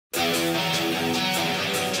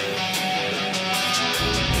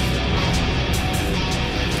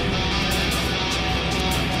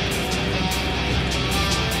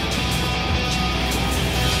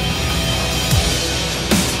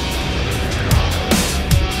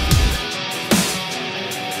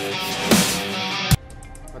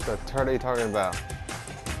turret are you talking about?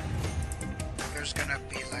 There's gonna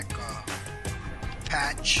be like a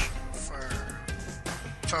patch for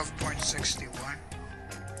 12.61.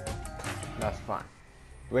 That's fine.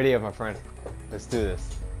 Ready up, my friend. Let's do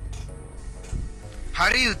this. How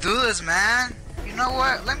do you do this, man? You know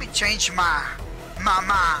what? Let me change my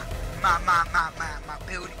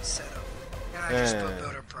building setup. And I just put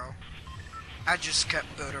Builder Pro. I just kept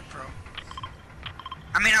Builder Pro.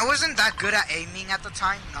 I mean, I wasn't that good at aiming at the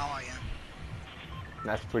time. Now I am.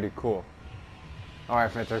 That's pretty cool.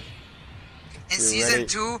 Alright, Fencer. In season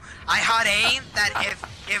 2, I had aim that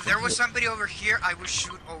if there was somebody over here, I would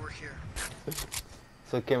shoot over here.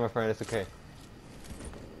 It's okay, my friend. It's okay.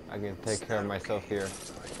 I can take care of myself here.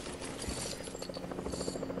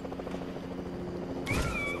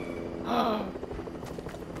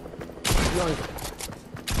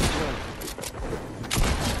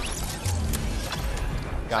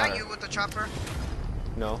 Got it. You with the chopper?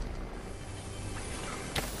 No.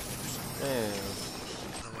 Man.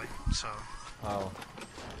 So. Oh.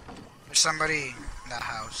 There's somebody in that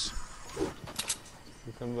house.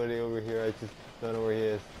 There's somebody over here. I just don't know where he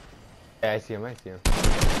is. Yeah, I see him. I see him.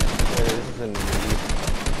 Yeah, this is an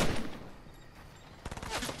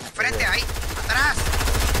Frente ahí, atrás,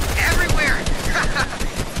 everywhere.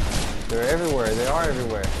 They're everywhere. They are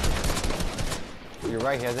everywhere. You're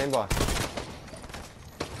right. He has aimbot.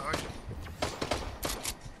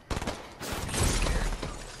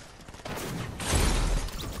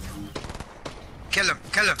 Kill him,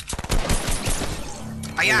 kill him.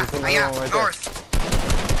 Allá, right north.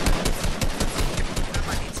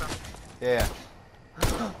 Yeah.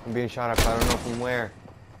 I'm being shot at, but I don't know from where.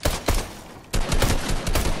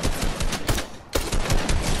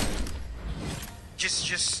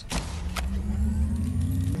 Just.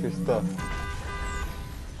 Good stuff.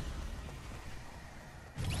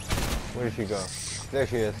 Where did she go? There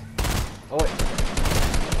she is. Oh wait.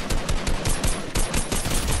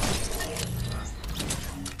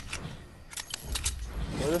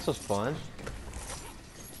 Well, this was fun.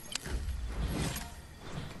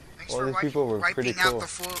 Thanks All for these people were pretty wiping cool.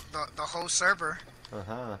 out the whole server.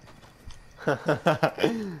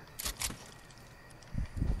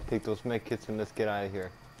 Take those med kits and let's get out of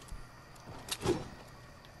here.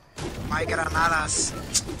 My granadas.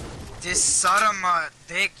 This Sodom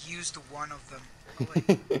dick used one of them. Oh, wait,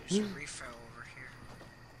 there's a refill over here.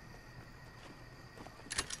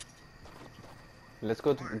 Let's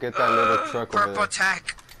go get that little truck over Purple there.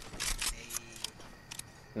 tech.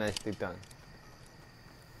 Nicely done.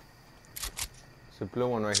 It's a blue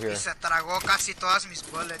one right here. Se tragó casi todas mis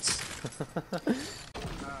bullets.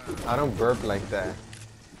 I don't burp like that.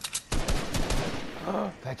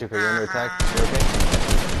 Patrick, are you under attack? You okay?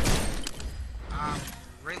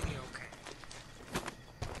 Really okay.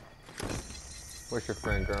 Where's your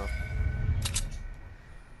friend, girl?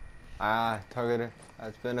 Ah, target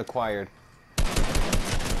has been acquired.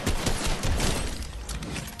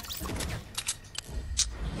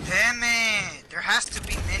 Damn it! There has to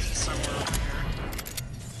be many somewhere over here.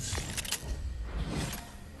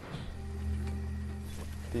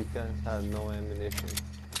 These guys have no ammunition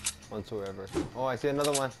whatsoever. Oh, I see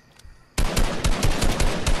another one.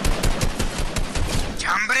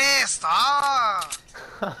 Hombre, stop!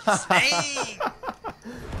 Spain!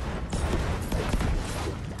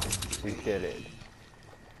 We did it.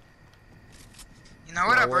 You know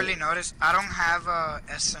what I've really noticed? I don't have a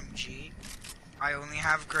SMG. I only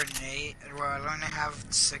have grenade. Well, I only have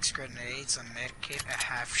 6 grenades, a medkit, a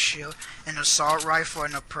half shield, an assault rifle,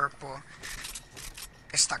 and a purple.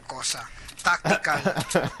 Esta cosa. Tactical.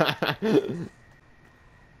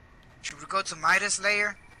 Should we go to Midas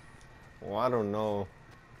layer? Well, I don't know.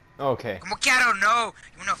 Okay. Como que I don't know?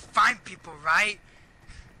 You wanna find people, right?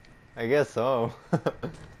 I guess so.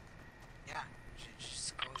 Yeah,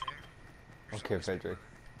 just go there. There's Okay, always Frederick.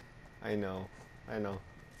 I know. I know.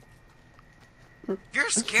 people. You're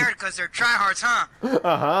scared because they're tryhards, huh?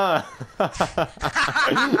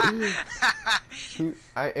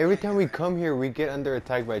 Every time we come here, we get under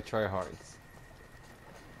attack by tryhards.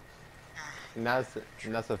 And that's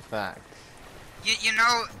a fact. You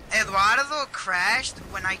know, Eduardo crashed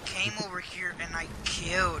when I came over here and I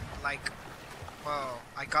killed, like, well,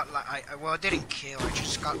 I got like, I didn't kill, I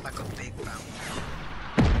just got like a big bounty.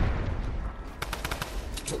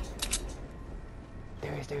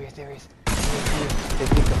 There he is. No,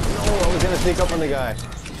 I was gonna sneak up on the guy.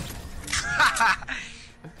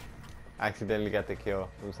 I accidentally got the kill.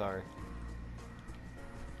 I'm sorry.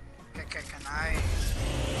 Okay, can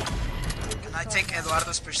I take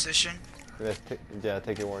Eduardo's position? Yeah,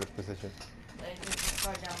 take your warden's position. Yeah.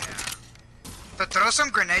 But throw some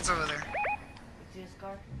grenades over there.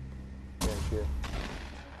 here.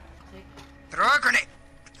 Throw a grenade.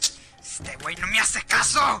 Este güey no me hace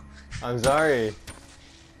caso. I'm sorry.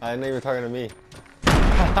 I didn't know you were talking to me.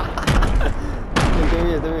 There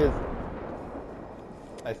he is, there he is.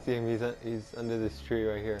 I see him, he's under this tree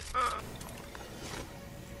right here.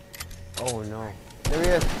 Oh no. There he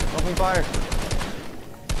is! Open fire!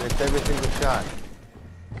 Missed every single shot.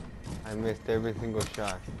 I missed every single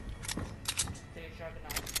shot.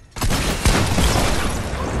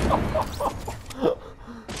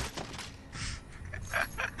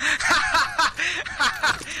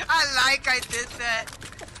 I did that.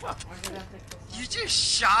 You just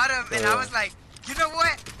shot him and I was like, you know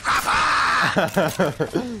what?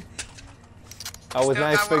 I was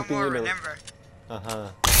not expecting you to remember.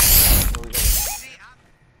 Uh-huh.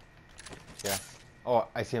 Yeah. Oh,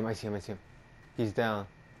 I see him. He's down.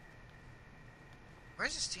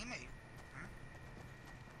 Where's his teammate? Huh?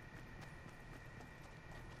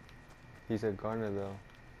 He's a gunner though.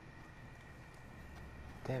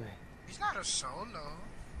 Damn it. He's not a solo.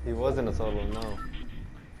 He wasn't a solo, no.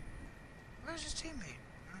 Where's his teammate?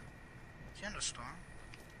 Huh? Is he in the storm?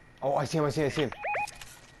 Oh, I see him. I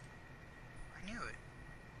knew it.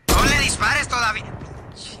 ¡No le dispares todavía!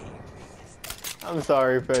 I'm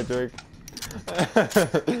sorry, Frederick.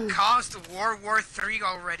 You caused World War III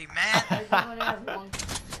already, man.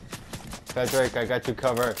 Frederick, I got you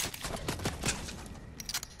covered.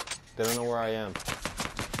 They don't know where I am.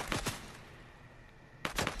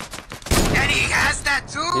 And he has that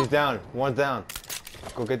too? He's down. One's down.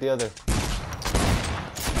 Go get the other.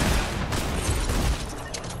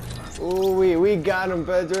 Ooh, we got him,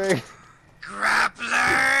 Frederick.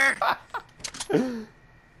 Grappler!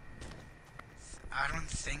 I don't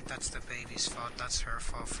think that's the baby's fault. That's her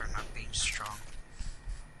fault for not being strong.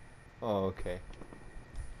 Oh, okay.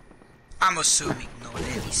 I'm assuming no le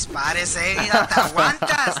dispares, herida. Te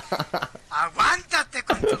aguantas. Aguántate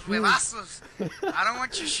con tus huevazos. I don't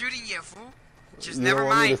want you shooting yet, fool. Just You never don't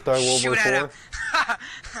want me mind. to start World War Shoot at him. IV?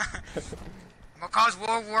 I'm gonna cause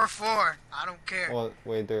World War IV. I don't care. Well,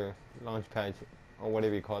 wait, there. Launch pad. Or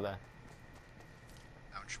whatever you call that.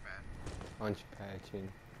 Launch pad. Launch patching.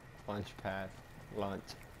 Launch pad.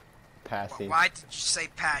 Launch. Passing. Why did you say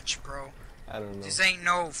patch, bro? I don't know. This ain't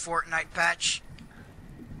no Fortnite patch.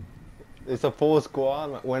 It's a full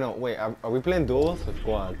squad. Wait, no, wait. Are we playing duels or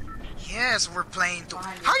squads? Yes, we're playing.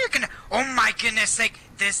 How you gonna? Oh my goodness sake!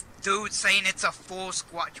 This dude saying it's a full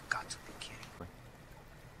squad. You got to be kidding.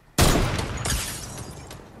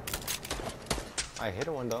 I hit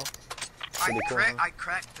one though. I Pretty cool, huh?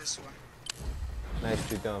 cracked this one.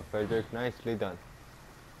 Nicely done, Frederick. Nicely done.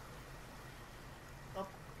 Oh.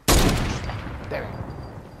 Damn it.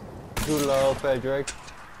 Too low, Frederick.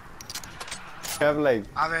 You have like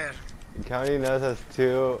A ver. counting us as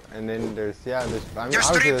 2, and then there's I mean, There's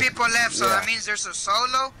obviously 3 people left, so yeah. that means there's a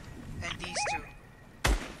solo and these 2.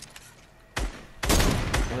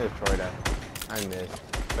 I'm gonna destroy that. I missed.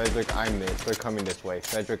 Frederick, I missed. They're coming this way.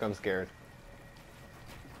 Frederick, I'm scared.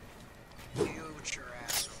 You with your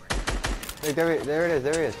ass over here. Hey, there it is.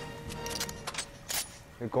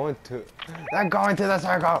 They're going to the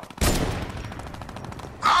circle.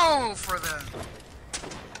 Go for the.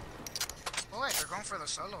 Oh wait, they're going for the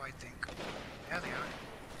solo, I think. Yeah, they are.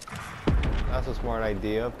 That's a smart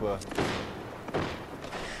idea, but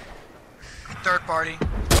Third party.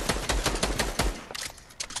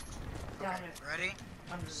 Down Okay, it. ready?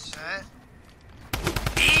 Under. Set.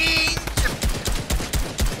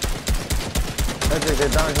 Frederick, they're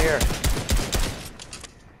down here.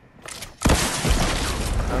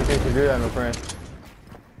 I don't think you do that, my friend.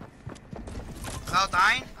 Without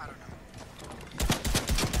dying? I don't know.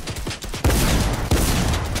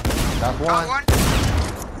 That's Got one. one.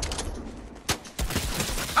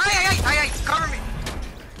 Hey, cover me.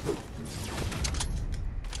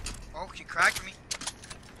 Oh, he cracked me.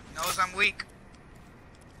 He knows I'm weak.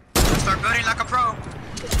 Start building like a pro.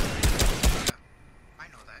 I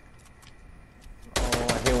know that. Oh,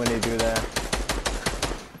 I hate when they do that.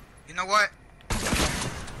 You know what?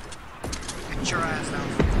 Get your ass down.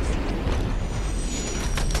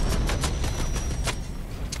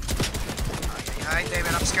 Hi,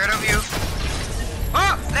 David. I'm scared of you.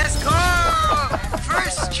 Oh, let's go!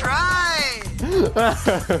 First try. Hey,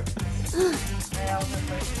 I was in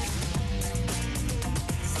place.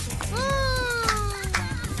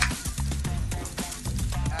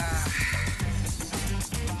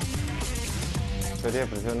 But yeah,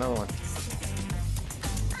 there's another one.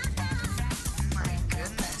 My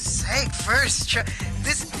goodness sake, first try.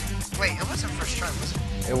 This. Wait, it wasn't first try, was it?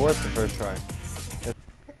 It was the first try.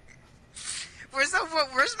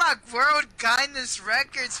 Where's my world Guinness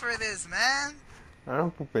records for this, man? I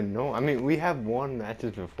don't even know. I mean, we have won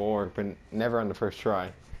matches before, but never on the first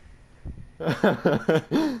try.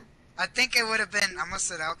 I think it would have been. I'm gonna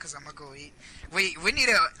sit out because I'm gonna go eat. We need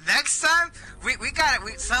to next time. We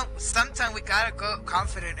gotta. Sometime we gotta go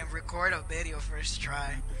confident and record a video first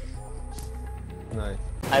try. Nice.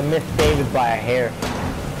 I missed David by a hair.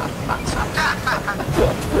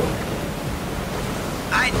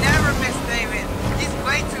 I never miss David. He's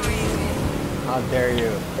way too easy. How dare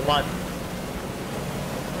you? Come on.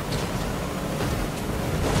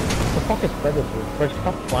 What the fuck is Predator? First,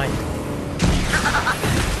 stop flying.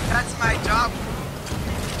 That's my job.